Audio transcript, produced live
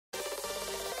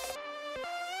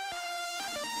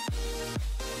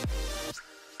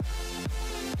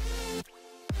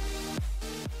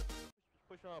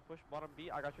push bottom B,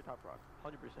 I got your top rock.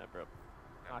 100%, bro.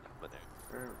 Not coming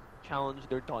there. Challenge,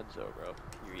 they're done so, bro.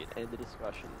 Period. End the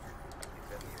discussion.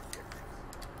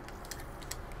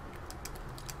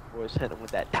 Boys hit him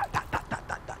with that. Da, da, da, da,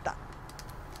 da, da, da.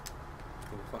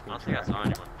 I don't think I saw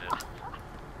anyone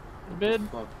Mid.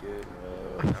 Fuck, dude.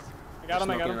 I got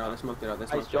him, I got him. Let's smoke it out.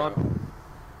 Nice, John.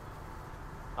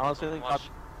 I don't see anything.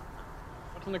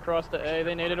 Watching the cross to A.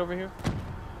 They naded over here.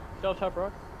 Still top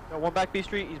rock. No, one back B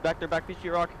Street. He's back there, back B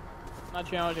Street rock. Not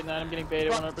challenging that. I'm getting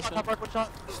baited 100%. Top rock, one shot.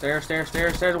 Stairs.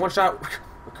 One shot.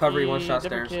 Recovery, one shot,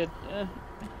 different stairs. Kid. Yeah.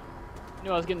 You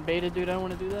know I was getting baited, dude. I don't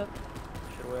want to do that.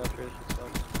 Shit away after this shit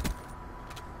sucks.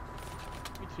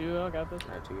 Me too. I got this.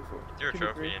 Alright, 2v4. Do a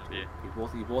trophy and B.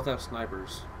 You both have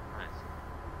snipers. Nice.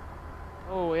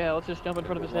 Oh yeah, let's just jump in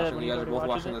front of his head when You he's guys are already both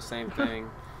watching it. the same thing.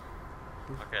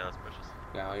 Okay, let's push this.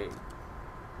 Yeah,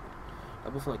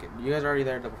 double flank it. You guys are already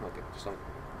there, double flank it. Just don't.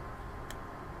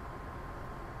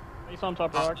 You saw him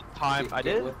top rock. Time. I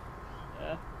did?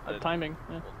 Yeah. The timing.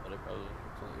 Yeah.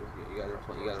 You guys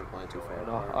are playing too far.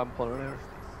 No, I'm playing right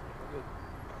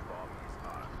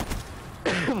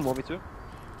now. Want me to? Did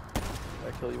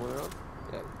I kill you one round?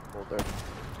 Yeah. Both there.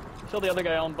 Kill the other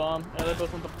guy on bomb. Yeah, they're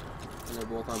both on the. And they're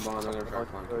both on bomb. They're gonna try to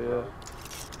flank. Oh yeah.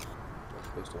 That's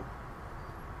pistol.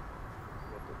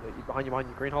 Behind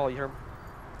you, green hall, you hear him?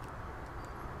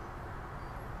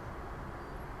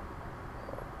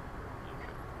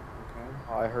 Okay.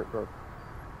 Oh, I hurt, bro.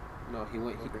 No, he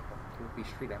went B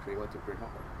Street after he went to Green Hall.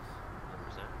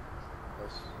 100%.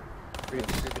 Yes.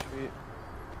 Street.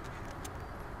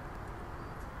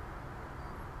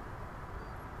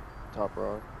 Top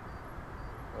rock.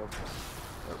 Oh.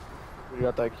 We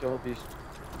got that kill, beast.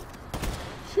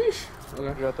 Sheesh.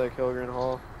 Okay. We got that kill, green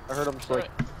hall. I heard him just like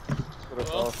put us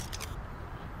Well, off.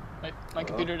 My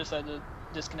computer decided to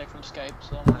disconnect from Skype,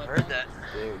 so I'm I on my heard phone. that.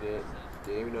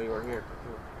 Didn't even know you were here.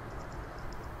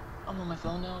 I'm on my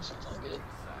phone now, so it's all good.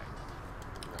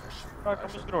 I'm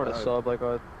just gonna order a sub, like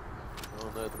I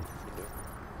don't know. You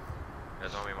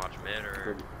guys want me to watch mid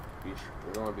or?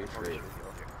 We're going to B Street.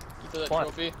 You feel that Fly.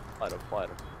 trophy? Fly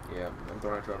him. Yeah, I'm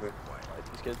throwing a trophy. Fly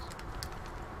these kids.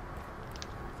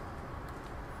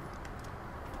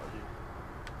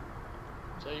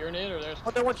 Is that your nade or theirs? Oh,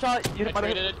 that one shot! You hit I my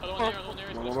traded it. Other one there.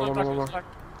 One more.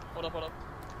 Hold up.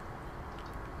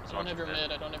 I don't have your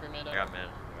mid. I got mid.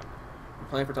 I'm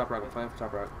playing for top rock.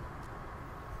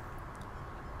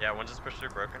 Yeah, one just pushed through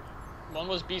broken. One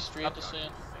was B Street, just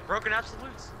saying. Broken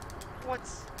absolutes. What?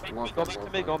 Going back to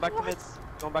mid, going back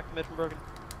to mid from broken.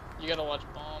 You gotta watch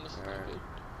bomb. This is Alright. good.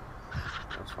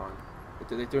 That's fine.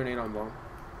 They threw an 8 on bomb.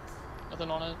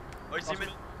 Nothing on it. Oh, you see mid?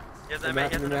 He has The that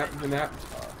map, mid. the map.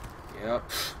 Yep.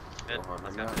 Mid. Go on,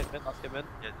 Let's the go. map. Let's get mid.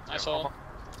 Yeah, I saw him.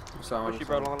 So Push you,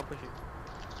 bro, don't let him push you.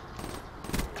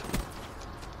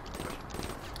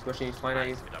 pushing, flying at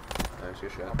you. Nice, good job. Nice,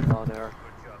 good shot. Up on there.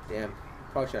 Damn.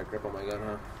 Probably should have grip on my gun,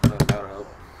 huh? That would help.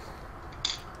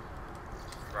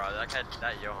 Bro,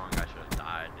 that Johan guy should have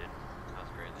died, dude. That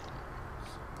was crazy.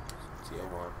 See you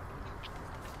on.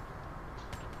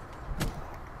 Good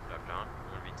job, John.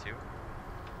 You want to be 2?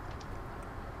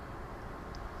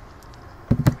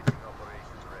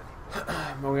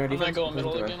 I'm gonna go in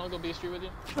middle again. I'll go B Street with you.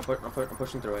 I'm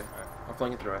pushing through it. I'm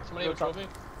flying it through it. Somebody have a trophy?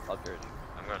 Up there.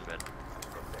 I'm going mid.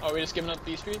 Oh, are we just giving up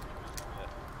B Street?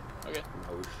 Okay.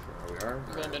 Oh, sure. We are?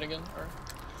 I'm going mid again. Or...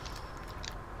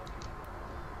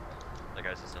 The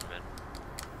guy's just in mid.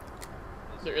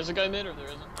 There is a guy mid or there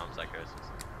isn't? Psychos.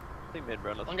 I think mid,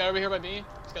 bro. One guy over here by B.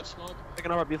 He's got smoke.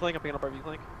 Picking up our B flank, I'm picking up our B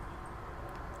flank.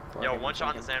 Yo, one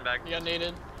shot in the sandbag. You got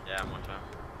naded. Yeah, I'm one shot.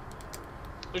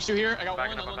 There's 2 here. I got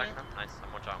Backing one. up, Another I'm one backing there. up. Nice,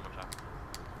 I'm one shot.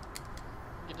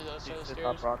 Get to the other side of the He's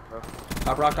stairs. top rock, bro.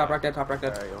 Top rock dead. Alright,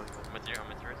 dead. I'm with you.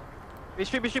 B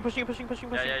Street, pushing. Yeah,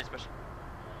 he's pushing.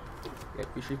 Yeah,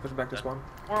 you should push back to spawn.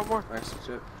 More. Nice,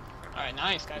 shit. Alright,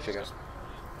 nice, guys. Shit, guys.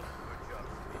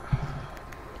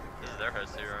 This is their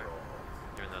host too, right?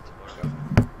 Even though it's Florida.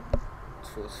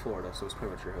 It's Florida, so it's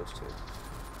pretty much your host too.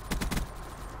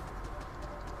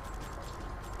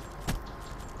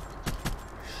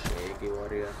 Shaky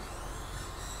warrior.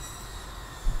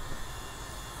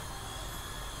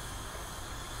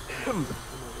 Oh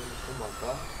my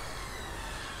god.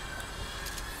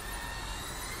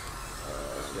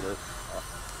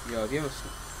 Yo, if you have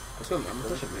a swim, I'm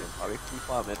pushing mid.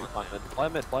 Fly mid.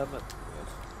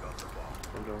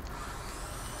 I'm doing.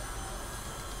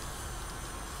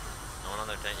 No one on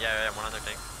their tank. Yeah, one on their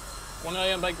tank. One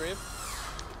guy by Grave.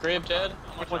 Grave dead.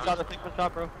 One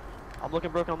shot, bro. I'm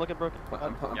looking broken. I'm playing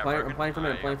for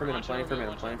mid.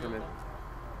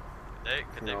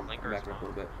 Could they blink I'm or backing up a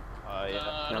little bit. I No,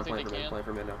 don't I'm think they can. playing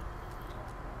for mid now.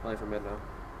 Playing for mid now.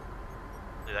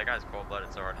 Dude, that guy's cold-blooded.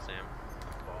 It's so hard to see him.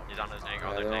 He's on his tank. Yeah,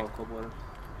 On their they're all tank. cold-blooded.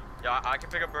 Yeah, I can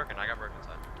pick up Broken. I got Broken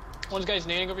side. One guy's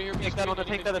nading over here. Take that on the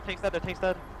tank dead, the tank's dead, the tank's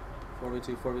dead.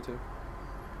 4v2, 4v2.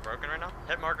 Broken right now.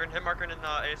 Hit marker in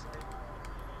SnD.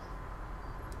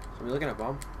 So we looking at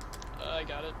bomb? I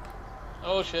got it.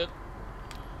 Oh shit.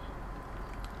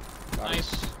 Got it.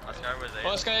 Nice. Last guy was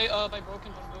Oh, this guy by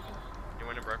broken. You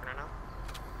winning Broken right now?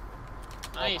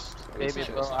 Nice. Baby,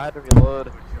 bro, I had to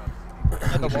reload. I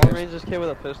had the long range this kid with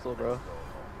a pistol, bro.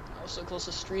 I was so close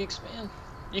to streaks, man.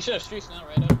 You should have streaks now,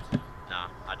 right? Nah,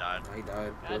 I died. He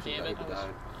died. God damn it. He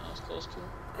died. I was close to.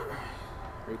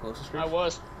 Are you close to streaks? I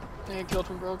was. I got killed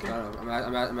from broken. No,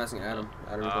 I'm asking Adam.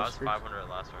 Adam, you I close was to streaks? 500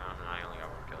 last round and I only got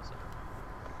 1 kill. So.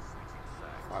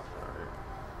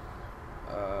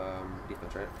 500.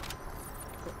 Defense, right?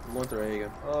 I'm going through A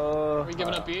again. Are we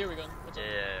giving up B or are we going? What's up?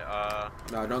 Yeah.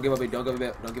 No, don't give up B. Don't give up B.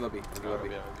 Don't give up B. Don't give up B.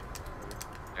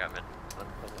 I got mid.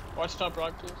 Watch top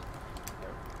rock, please.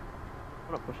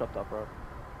 I'm gonna push up top, bro.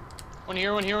 One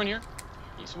here.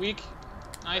 He's weak.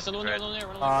 Nice, another one there,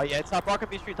 run away. Yeah, it's top rock and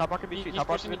B street, top rock and B street, He's top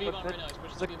rock pushing and the B B bomb right now. He's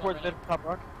pushing the B bomb towards right mid, now. top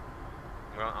rock.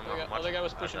 Other guy, other guy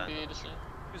was pushing B just now.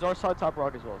 Who's our side top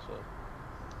rock as well, so.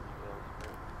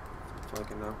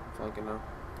 Flanking now.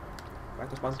 Back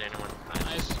to spawn. See anyone?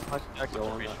 Nice. Nice. Go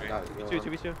on. I got it. Go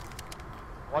 2v2. on.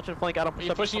 Watch him flank Adam. Are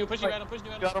you pushing you, Adam.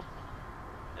 Got him.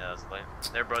 Yeah, that's late.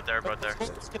 They're both there.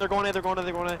 They're going A. They're going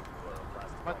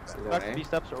Back A? to B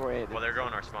steps or A. Well, they're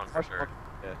going our spawn for Our sure. spawn.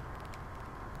 Yeah.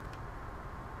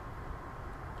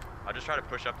 I'll just try to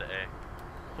push up to A.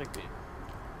 Flank B.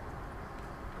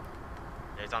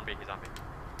 Yeah, he's on B. I'm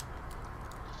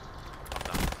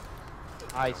done.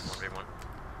 Nice. 1v1.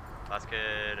 Last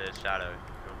kid is Shadow.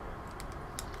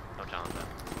 Don't challenge that.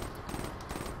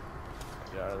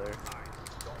 Get out of there.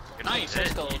 Good Nice, hit.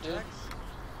 let's go, dude.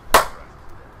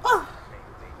 I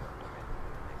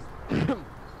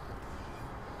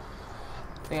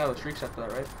think I have a streaks after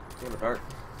that, right? I think I have a dart.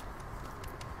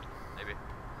 Maybe.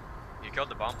 You killed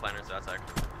the bomb planters, so that's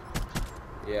actually.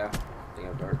 Yeah. I think I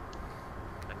have a dart.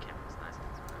 That camp was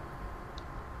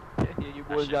nice. Yeah, you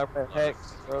boys got for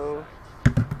Hex, bro.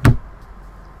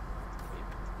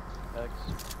 Hex.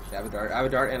 Yeah, I have a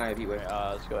dart and I have heat wave.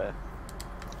 Let's go ahead.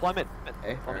 Fly mid.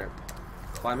 Hey, alright.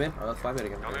 Fly mid? Oh, let's fly mid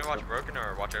again. You want me to watch Broken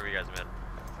or watch over you guys mid?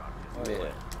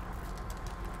 Mid.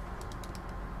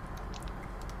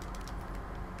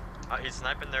 He's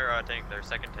sniping their tank, their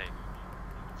second tank.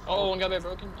 Oh, one guy by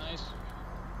broken. Nice.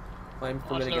 Fly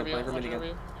for mid again. Fly for mid again.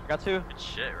 I got 2. Good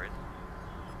shit, right?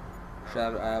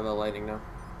 I have a lightning now.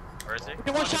 Where is he?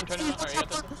 Okay, one shot. Turn it on. Alright, you got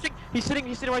this. He's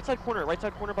sitting right side corner by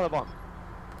the bomb.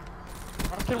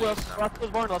 Last kid left to his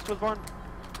barn.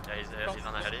 Yeah, he's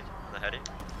on the heady.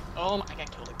 Oh my, I got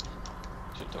killed again.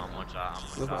 Should've took I'm him. one shot.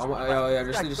 Just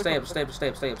stay up.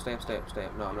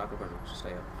 No, I'm not gonna push him. Just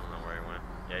stay up. I don't know where he went.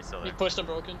 Yeah, he's still He there. pushed the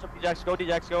broken.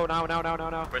 DJax, go.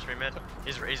 Now. Push me mid.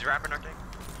 He's wrapping our tank.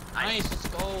 Nice, let's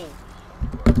go.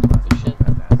 Good shit.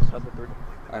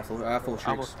 I have full I streaks.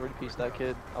 almost 3-piece that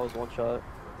kid. I was one shot.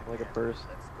 Like a burst.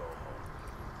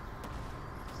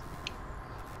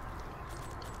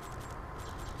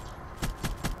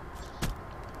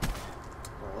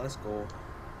 Well, let's go.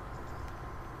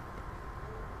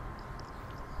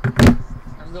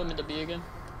 I'm going into B again.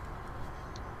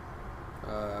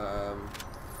 I'm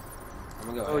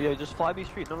gonna go. Oh yeah, just fly B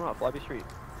street. No, fly B street.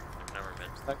 I've never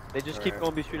been. They just keep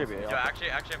going B street every day. Yo,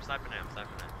 actually, I'm sniping him.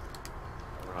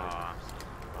 Aw,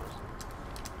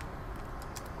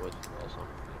 Good. Awesome.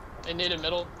 They needed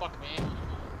middle. Fuck me. I'm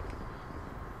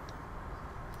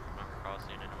not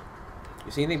crossing anyone.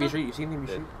 You see anything B street? You see anything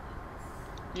B street?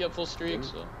 You have full streak,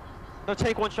 so. No,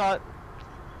 take one shot.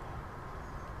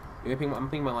 I'm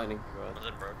pinging my lightning. Was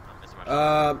it broke? I'm missing my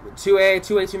shot. 2A,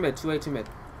 2 mid.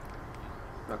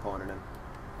 Not calling it in.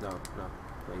 No.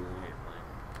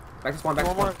 Back to spawn, back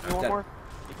to spawn. One more.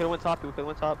 You could've went top. I don't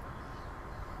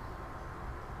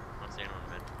see anyone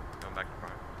mid. Going back to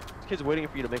front. This kid's waiting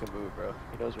for you to make a move, bro.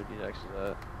 He knows where DJax is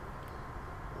at.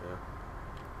 Yeah.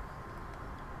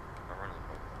 I'll run on the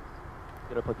front.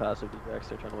 You gotta play passive DJax.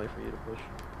 They're trying to wait for you to push.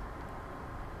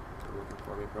 They're looking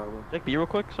for me, probably. Take B real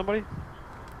quick, somebody.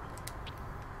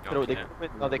 Yo, They can't.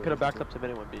 could have backed up to mid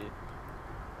and went B.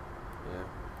 Yeah.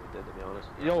 They did, to be honest.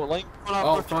 Yo, lane.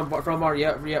 Oh, from bar,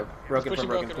 yeah, broken. pushing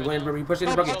broken He right went, now. he pushed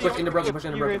into broken, No, push into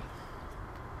broken. Rave.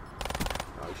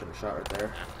 Oh, you shouldn't have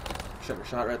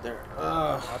shot right there.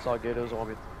 That's all good. It was all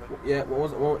me. Yeah,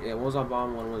 one was on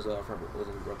bomb, one was was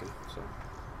in broken. So.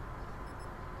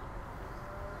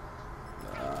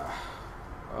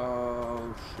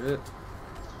 Oh shit.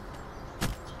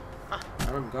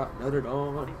 Adam got nutted I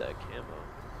on. need that camo. Yeah,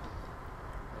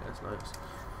 that's nice.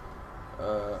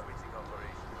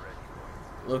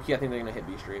 Low key, I think they're gonna hit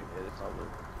B Street. Yeah, they probably.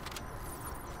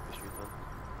 Street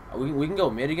then. We can go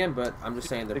mid again, but I'm just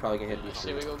saying they're probably gonna hit B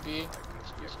Say we Street. go B. Yeah,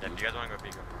 if you guys want to go B,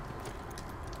 go.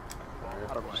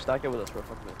 I don't know. Stack it with us, bro.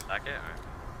 Fuck mid. Stack it?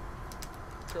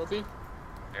 Alright. Trophy.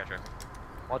 I got trophy.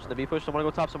 Watching the B push. Someone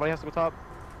go top. Somebody has to go top.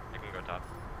 You can go top.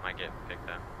 Might get picked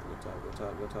out. Go top, go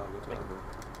top, go top, go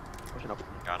top. Pushing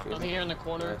up. Got him. Nothing here in the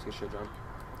corner. Nice, good shit, John.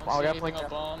 Don't Wow, see I got anything flank. on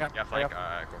bomb. Yeah, flank.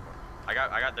 Alright, go for it.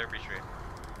 I got their B Street.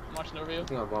 I'm watching over you. I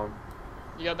think on bomb.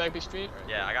 You got back B Street? Or-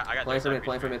 Yeah, I got Playing for their mid, B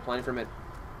playing for Street. mid, playing for mid.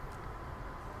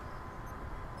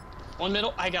 One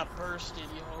middle. I got bursted,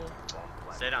 yo.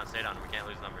 Stay down. We can't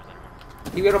lose numbers anymore.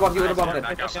 He went above, he went above. Back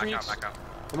Mid. out, back out, back out.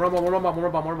 One more bomb, one more bomb, one more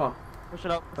bomb, one more bomb. Push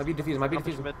it up. Might be defused, might be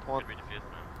Push defused. mid. One. Could be defused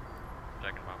now.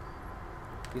 Checking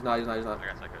bomb. He's not, he's not, he's I not.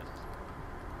 got psychos.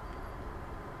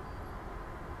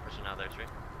 Pushing out their tree.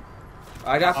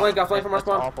 I got flank from our That's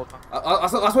spawn. awful.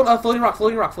 Last one, floating rock.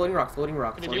 Could he Floating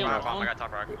be rock. on Bomb, I got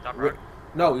top rock. Top rock.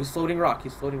 No, he's floating rock.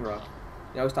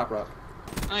 Now he's top rock.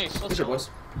 Nice. Good Let's shit, go. boys.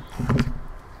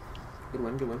 Good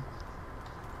win, good win.